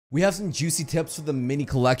We have some juicy tips for the mini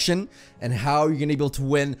collection and how you're gonna be able to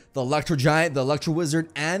win the Electro Giant, the Electro Wizard,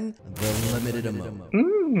 and the limited emote.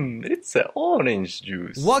 It's an orange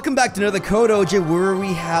juice. Welcome back to another Code OJ where we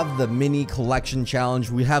have the mini collection challenge.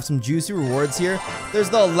 We have some juicy rewards here. There's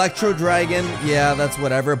the Electro Dragon, yeah, that's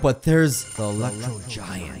whatever, but there's the Electro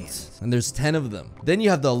Giant. And there's 10 of them. Then you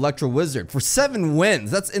have the Electro Wizard for 7 wins.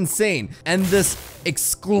 That's insane. And this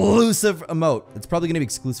exclusive emote. It's probably gonna be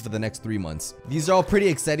exclusive for the next 3 months. These are all pretty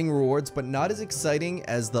exciting rewards, but not as exciting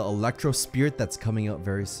as the Electro Spirit that's coming out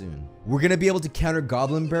very soon. We're gonna be able to counter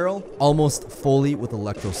Goblin Barrel almost fully with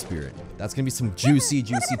Electro Spirit. That's gonna be some juicy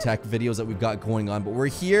tech videos that we've got going on, but we're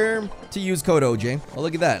here to use Code OJ. Oh,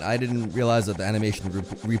 look at that. I didn't realize that the animation would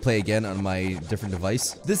replay again on my different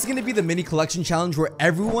device. This is gonna be the mini collection challenge where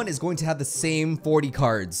everyone is going to have the same 40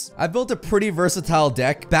 cards. I built a pretty versatile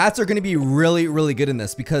deck. Bats are gonna be really good in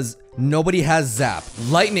this because nobody has Zap.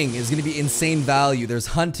 Lightning is gonna be insane value. There's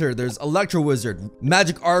Hunter, there's Electro Wizard,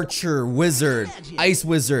 Magic Archer, Wizard, Ice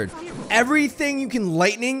Wizard. Everything you can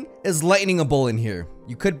lightning is lightningable in here.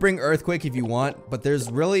 You could bring Earthquake if you want, but there's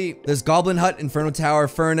Goblin Hut, Inferno Tower,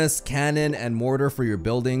 Furnace, Cannon, and Mortar for your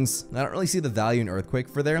buildings. I don't really see the value in Earthquake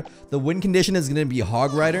for there. The win condition is gonna be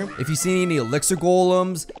Hog Rider. If you see any Elixir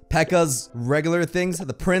Golems, P.E.K.K.A.s, regular things,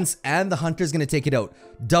 the Prince and the Hunter is gonna take it out.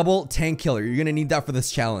 Double tank killer, you're gonna need that for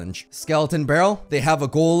this challenge. Skeleton Barrel, they have a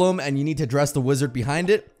Golem and you need to address the Wizard behind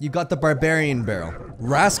it. You got the Barbarian Barrel.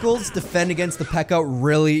 Rascals defend against the P.E.K.K.A.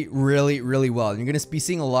 really well. You're gonna be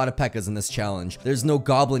seeing a lot of P.E.K.K.A.s in this challenge. There's no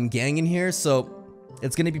Goblin Gang in here, so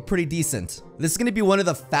it's gonna be pretty decent. This is gonna be one of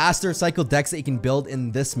the faster cycle decks that you can build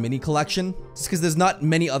in this mini collection, just because there's not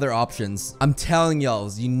many other options. I'm telling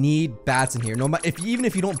y'all, you need bats in here. No matter even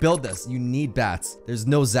if you don't build this, you need bats. There's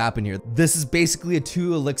no Zap in here. This is basically a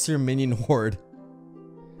 2 elixir minion horde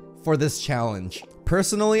for this challenge.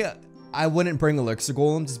 Personally, I wouldn't bring Elixir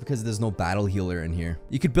Golem just because there's no battle healer in here.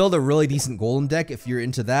 You could build a really decent Golem deck if you're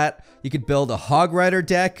into that. You could build a Hog Rider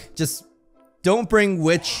deck. Just don't bring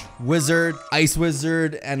Witch, Wizard, Ice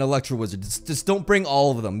Wizard, and Electro Wizard. Just don't bring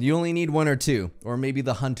all of them. You only need 1 or 2, or maybe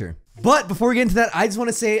the Hunter. But before we get into that, I just want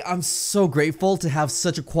to say I'm so grateful to have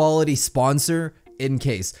such a quality sponsor,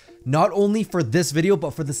 Incase. Not only for this video,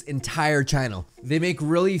 but for this entire channel. They make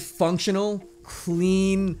really functional,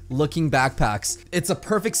 clean looking backpacks. It's a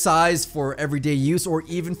perfect size for everyday use or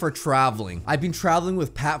even for traveling. I've been traveling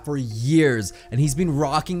with Pat for years and he's been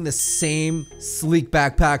rocking the same sleek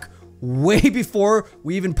backpack way before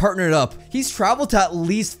we even partnered up. He's traveled to at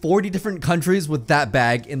least 40 different countries with that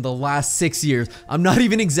bag in the last 6 years. I'm not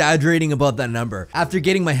even exaggerating about that number. After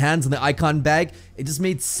getting my hands on the Icon bag, it just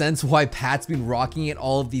made sense why Pat's been rocking it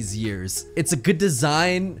all of these years. It's a good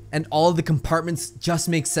design and all of the compartments just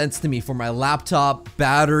make sense to me for my laptop,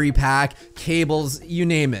 battery pack, cables, you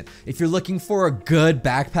name it. If you're looking for a good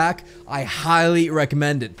backpack, I highly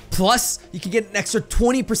recommend it. Plus, you can get an extra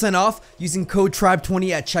 20% off using code TRIBE20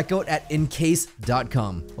 at checkout at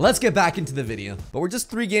incase.com. Let's get back into the video. But we're just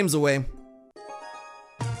 3 games away.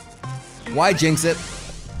 Why jinx it?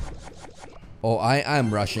 Oh,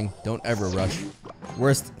 I'm rushing. Don't ever rush.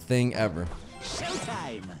 Worst thing ever.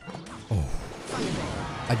 Oh.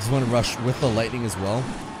 I just want to rush with the lightning as well.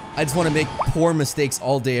 I just want to make poor mistakes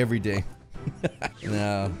all day, every day.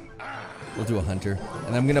 No. We'll do a Hunter.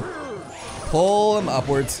 And I'm going to pull him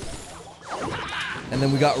upwards. And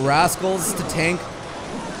then we got Rascals to tank.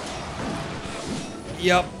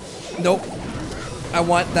 Yep. Nope. I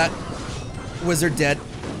want that Wizard dead.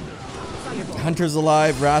 Hunter's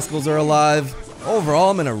alive. Rascals are alive. Overall,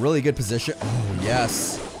 I'm in a really good position. Oh,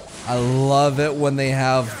 yes. I love it when they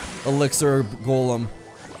have Elixir Golem.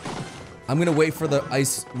 I'm going to wait for the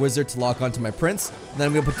Ice Wizard to lock onto my Prince. Then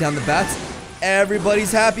I'm going to put down the bats.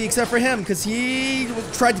 Everybody's happy except for him because he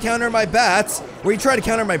tried to counter my bats. Or he tried to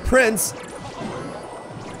counter my Prince.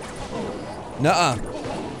 Nuh-uh.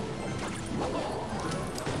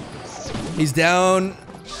 He's down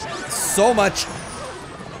so much.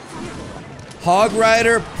 Hog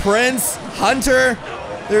Rider, Prince, Hunter.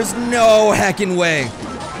 There's no heckin' way.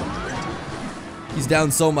 He's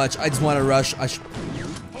down so much. I just want to rush.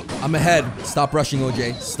 I'm ahead. Stop rushing,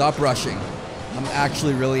 OJ. Stop rushing. I'm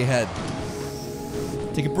actually really ahead.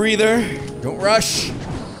 Take a breather. Don't rush.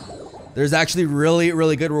 There's actually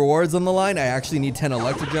really good rewards on the line. I actually need 10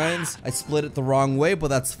 Electro Giants. I split it the wrong way, but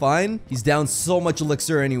that's fine. He's down so much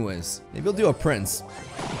elixir anyways. Maybe I'll do a Prince.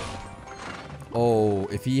 Oh,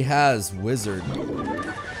 if he has Wizard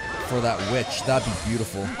for that Witch, that'd be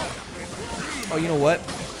beautiful. Oh, you know what?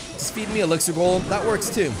 Just feed me Elixir Golem. That works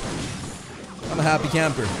too. I'm a happy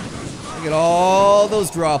camper. Look at all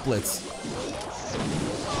those droplets.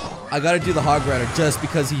 I gotta do the Hog Rider just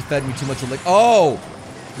because he fed me too much elixir. Oh!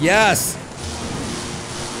 Yes.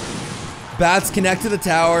 Bats connect to the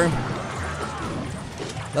tower.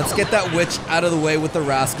 Let's get that witch out of the way with the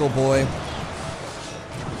Rascal boy.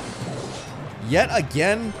 Yet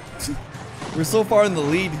again, we're so far in the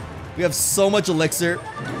lead. We have so much elixir.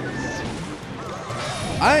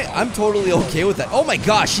 I'm totally okay with that. Oh my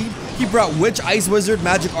gosh, he brought witch, ice wizard,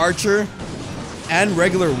 magic archer, and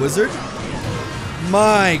regular wizard.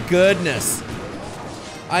 My goodness.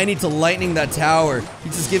 I need to lightning that tower.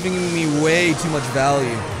 He's just giving me way too much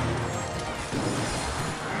value.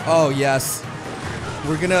 Oh yes.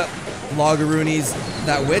 We're gonna Logaroonies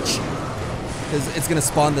that witch. Because it's gonna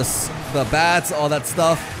spawn the bats, all that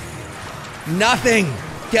stuff. Nothing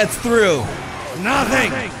gets through.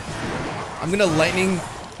 Nothing. I'm gonna lightning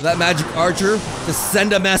that magic archer to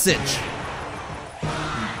send a message.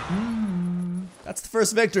 That's the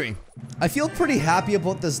first victory. I feel pretty happy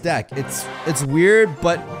about this deck. It's weird,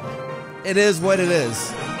 but it is what it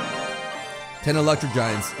is. 10 Electro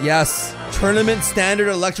Giants. Yes. Tournament standard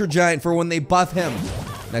Electro Giant for when they buff him.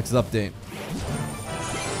 Next update.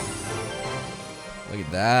 Look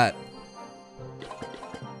at that.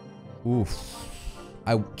 Oof.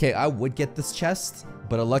 Okay, I would get this chest,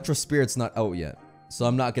 but Electro Spirit's not out yet, so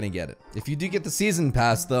I'm not gonna get it. If you do get the season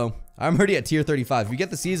pass though, I'm already at tier 35. If you get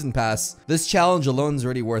the season pass, this challenge alone is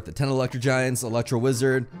already worth it. 10 Electro Giants, Electro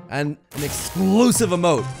Wizard, and an exclusive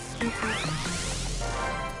emote.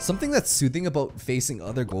 Something that's soothing about facing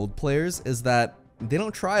other gold players is that they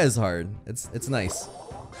don't try as hard. It's nice.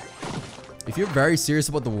 If you're very serious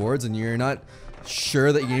about the wards and you're not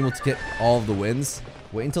sure that you're able to get all of the wins,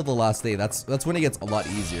 wait until the last day. That's when it gets a lot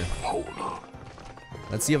easier.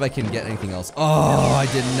 Let's see if I can get anything else. Oh, I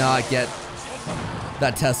did not get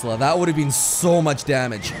that Tesla. That would have been so much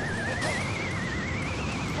damage.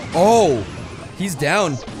 Oh, he's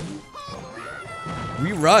down.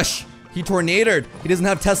 We rush. He tornadoed. He doesn't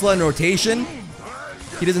have Tesla in rotation.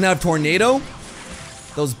 He doesn't have tornado.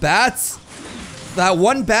 Those bats. That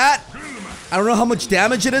one bat. I don't know how much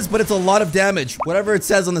damage it is, but it's a lot of damage. Whatever it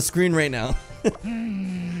says on the screen right now.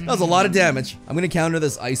 That was a lot of damage. I'm gonna counter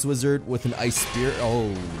this ice wizard with an ice spear.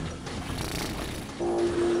 Oh.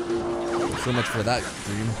 So much for that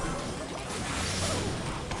dream.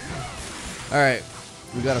 Alright.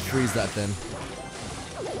 We gotta freeze that then.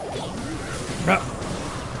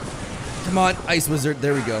 Come on, ice wizard.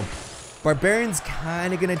 There we go. Barbarian's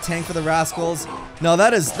kinda gonna tank for the Rascals. No,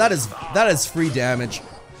 that is free damage.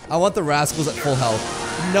 I want the Rascals at full health.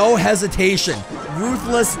 No hesitation.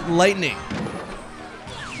 Ruthless lightning.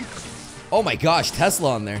 Oh my gosh,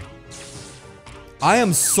 Tesla on there. I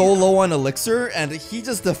am so low on elixir, and he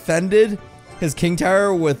just defended his King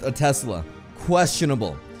Tower with a Tesla.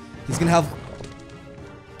 Questionable. He's gonna have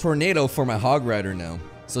Tornado for my Hog Rider now.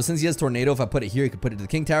 So since he has Tornado, if I put it here, he could put it to the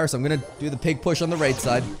King Tower. So I'm gonna do the pig push on the right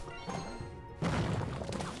side.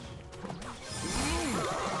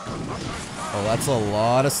 Oh, that's a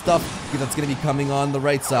lot of stuff that's gonna be coming on the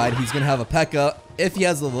right side. He's gonna have a P.E.K.K.A. if he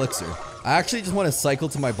has the elixir. I actually just want to cycle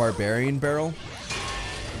to my Barbarian barrel.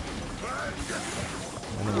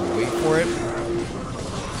 And then we'll wait for it.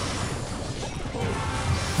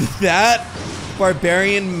 That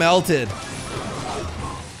Barbarian melted.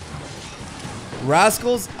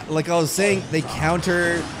 Rascals, like I was saying, they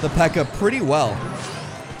counter the P.E.K.K.A. pretty well.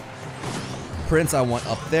 Prince I want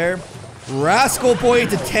up there. Rascal boy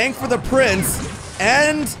to tank for the Prince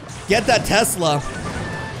and get that Tesla.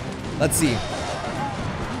 Let's see.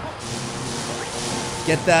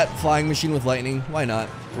 Get that flying machine with lightning. Why not?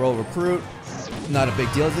 Roll recruit. Not a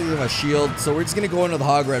big deal. Let's give him a shield. So we're just gonna go into the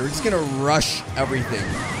Hog Rider. We're just gonna rush everything.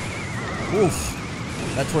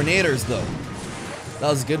 Oof. That Tornadoes though. That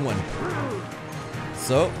was a good one.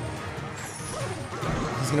 So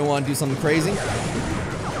he's gonna want to do something crazy.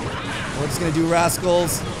 We're just gonna do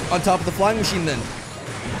Rascals on top of the flying machine then.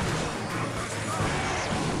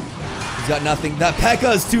 He's got nothing. That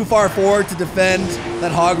P.E.K.K.A. is too far forward to defend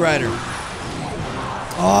that Hog Rider.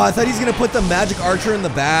 Oh, I thought he's gonna put the magic archer in the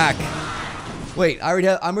back. Wait,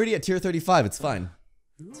 I'm already at tier 35. It's fine.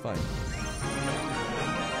 It's fine.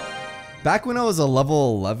 Back when I was a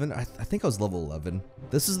level 11, I think I was level 11.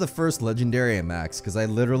 This is the first legendary I maxed because I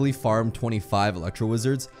literally farmed 25 Electro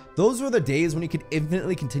Wizards. Those were the days when you could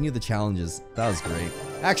infinitely continue the challenges. That was great.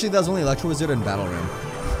 Actually, that was only Electro Wizard and Battle Ram.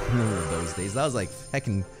 I remember those days. That was like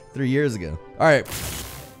heckin' 3 years ago. All right,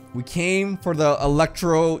 we came for the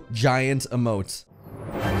Electro Giant emote.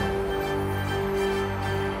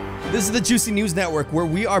 This is the Juicy News Network, where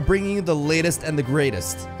we are bringing you the latest and the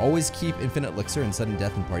greatest. Always keep Infinite Elixir and Sudden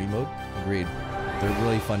Death in party mode. Agreed. They're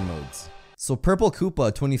really fun modes. So Purple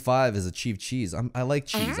Koopa 25 has achieved cheese. I like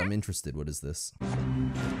cheese. I'm interested. What is this?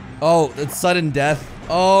 Oh, it's sudden death.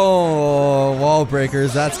 Oh, wall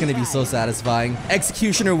breakers. That's gonna be so satisfying.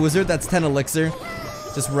 Executioner Wizard. That's 10 elixir.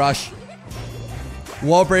 Just rush.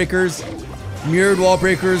 Wall breakers. Mirrored wall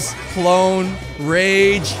breakers. Clone.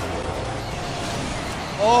 Rage.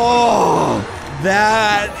 Oh,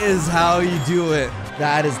 that is how you do it.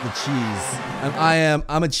 That is the cheese.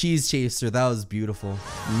 I'm a cheese chaser. That was beautiful.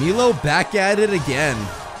 Milo back at it again.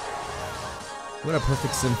 What a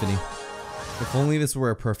perfect symphony. If only this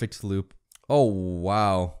were a perfect loop. Oh,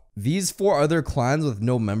 wow. These 4 other clans with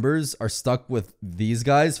no members are stuck with these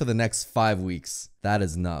guys for the next 5 weeks. That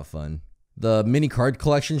is not fun. The mini card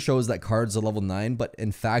collection shows that cards are level 9, but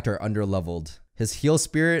in fact are under-leveled. His heal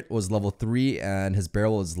spirit was level 3 and his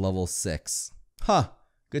barrel is level 6. Huh,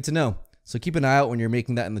 good to know. So keep an eye out when you're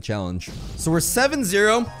making that in the challenge. So we're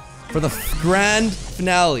 7-0 for the grand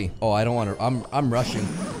finale. Oh, I don't want to, I'm rushing.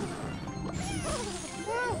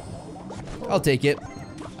 I'll take it.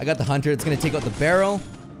 I got the hunter, it's gonna take out the barrel.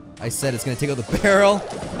 I said it's gonna take out the barrel.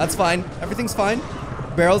 That's fine, everything's fine.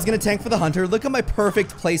 Barrel's gonna tank for the hunter. Look at my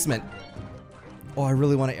perfect placement. Oh, I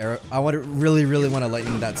really want to arrow. I want to really want to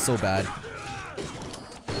lightning that so bad.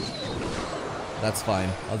 That's fine.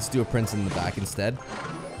 I'll just do a prince in the back instead.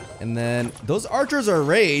 And then those archers are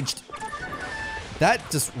raged. That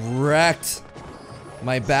just wrecked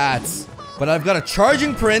my bats. But I've got a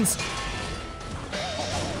charging prince.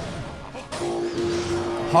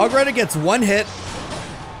 Hog Rider gets 1 hit.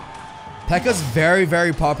 P.E.K.K.A.'s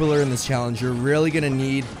very popular in this challenge. You're really gonna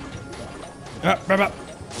need...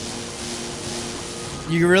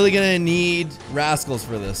 You're really gonna need Rascals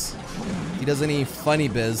for this. He does any funny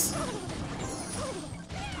biz.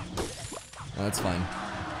 Oh, that's fine.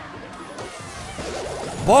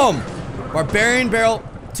 Boom! Barbarian barrel,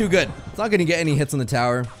 too good. It's not gonna get any hits on the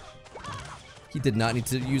tower. He did not need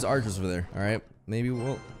to use archers over there. All right, maybe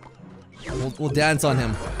we'll dance on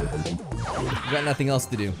him. We got nothing else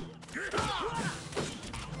to do.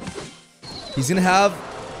 He's gonna have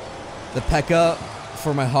the P.E.K.K.A.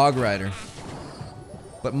 for my Hog Rider,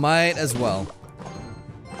 but might as well.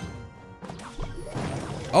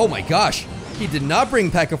 Oh my gosh, he did not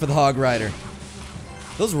bring P.E.K.K.A. for the Hog Rider.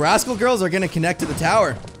 Those Rascal girls are gonna connect to the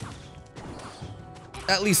tower.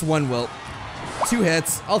 At least 1 will. 2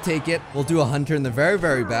 hits, I'll take it. We'll do a hunter in the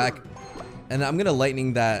very back. And I'm gonna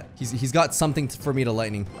lightning that. He's got something for me to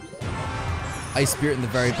lightning. Ice Spirit in the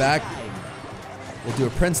very back. We'll do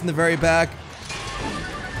a prince in the very back.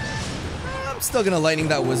 I'm still gonna lightning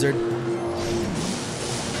that wizard.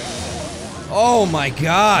 Oh my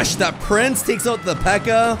gosh, that prince takes out the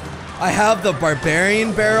P.E.K.K.A. I have the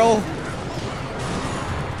Barbarian barrel.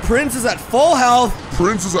 Prince is at full health.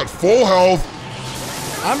 Prince is at full health.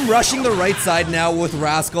 I'm rushing the right side now with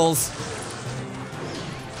Rascals.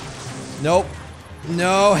 Nope.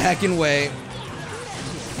 No heckin' way.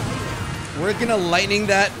 We're gonna lightning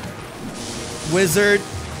that wizard.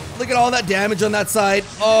 Look at all that damage on that side.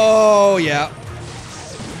 Oh, yeah.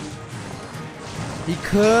 He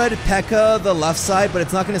could P.E.K.K.A. the left side, but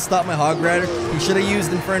it's not gonna stop my Hog Rider. He should have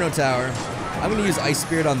used Inferno Tower. I'm gonna use Ice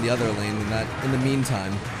Spirit on the other lane in the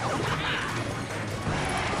meantime.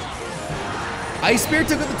 Ice Spirit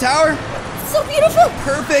took out the tower. So beautiful.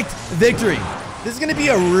 Perfect victory. This is gonna be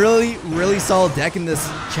a really solid deck in this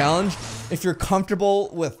challenge. If you're comfortable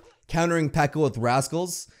with countering P.E.K.K.A. with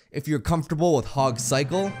Rascals, if you're comfortable with Hog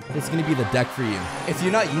Cycle, it's gonna be the deck for you. If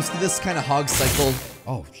you're not used to this kind of Hog Cycle,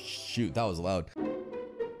 oh shoot, that was loud.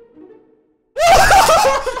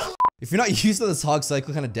 If you're not used to this Hog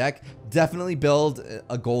Cycle kind of deck, definitely build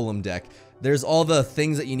a Golem deck. There's all the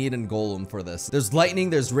things that you need in Golem for this. There's lightning,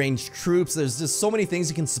 there's ranged troops, there's just so many things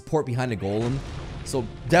you can support behind a Golem. So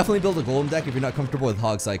definitely build a Golem deck if you're not comfortable with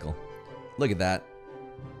Hog Cycle. Look at that.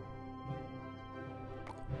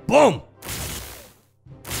 Boom!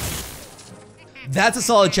 That's a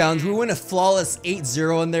solid challenge. We win a flawless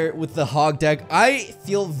 8-0 in there with the Hog deck. I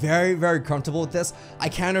feel very comfortable with this. I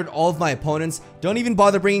countered all of my opponents. Don't even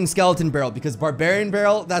bother bringing Skeleton Barrel because Barbarian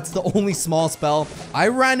Barrel, that's the only small spell. I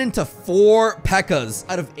ran into 4 P.E.K.K.A.s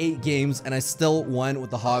out of 8 games and I still won with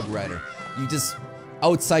the Hog Rider. You just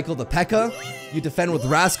outcycle the P.E.K.K.A. You defend with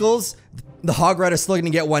Rascals. The Hog Rider's still gonna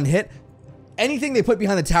get 1 hit. Anything they put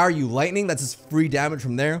behind the tower, you lightning, that's just free damage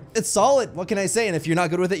from there. It's solid, what can I say? And if you're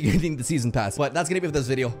not good with it, you're gonna need the season pass. But that's gonna be it for this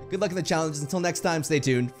video. Good luck in the challenges. Until next time, stay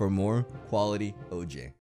tuned for more quality OJ.